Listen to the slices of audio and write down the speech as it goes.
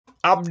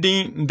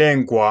Ardi, a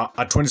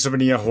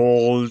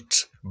 27-year-old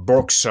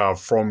boxer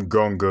from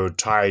Congo,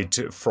 died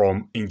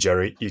from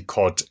injury he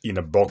caught in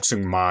a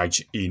boxing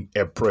match in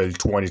April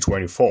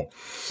 2024.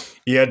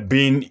 He had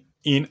been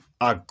in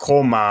a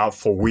coma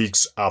for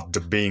weeks after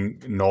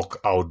being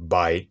knocked out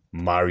by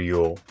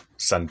Mario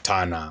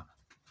Santana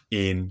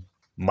in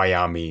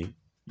Miami,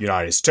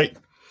 United States.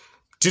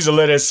 This is the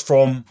latest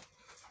from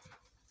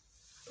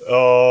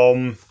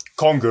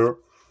Congo,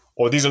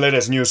 or this is the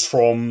latest news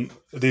from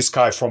this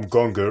guy from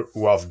Congo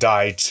who have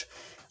died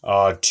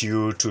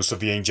due to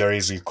severe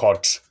injuries he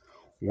caught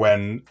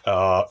when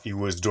he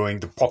was doing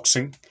the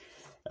boxing.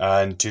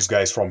 And this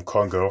guy is from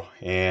Congo,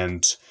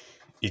 and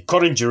he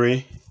caught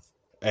injury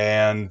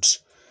and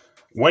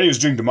when he was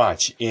doing the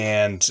match,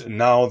 and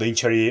now the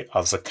injury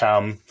has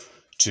succumbed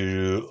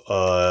to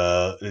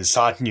the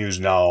sad news.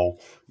 Now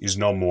is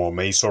no more.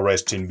 May so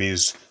rest in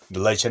peace the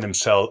legend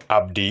himself,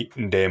 Ardi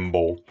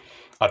Ndembo,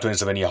 a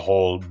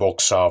 27-year-old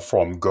boxer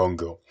from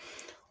Congo.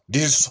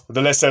 This is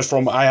the latest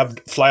from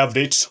Fly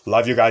Updates.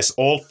 Love you guys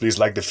all. Please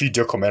like the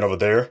video, comment over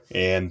there,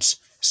 and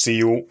see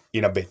you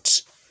in a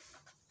bit.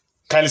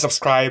 Kindly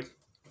subscribe,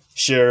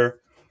 share,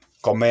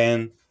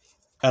 comment,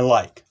 and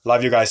like.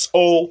 Love you guys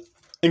all,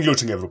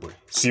 including everybody.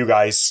 See you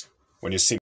guys when you see me.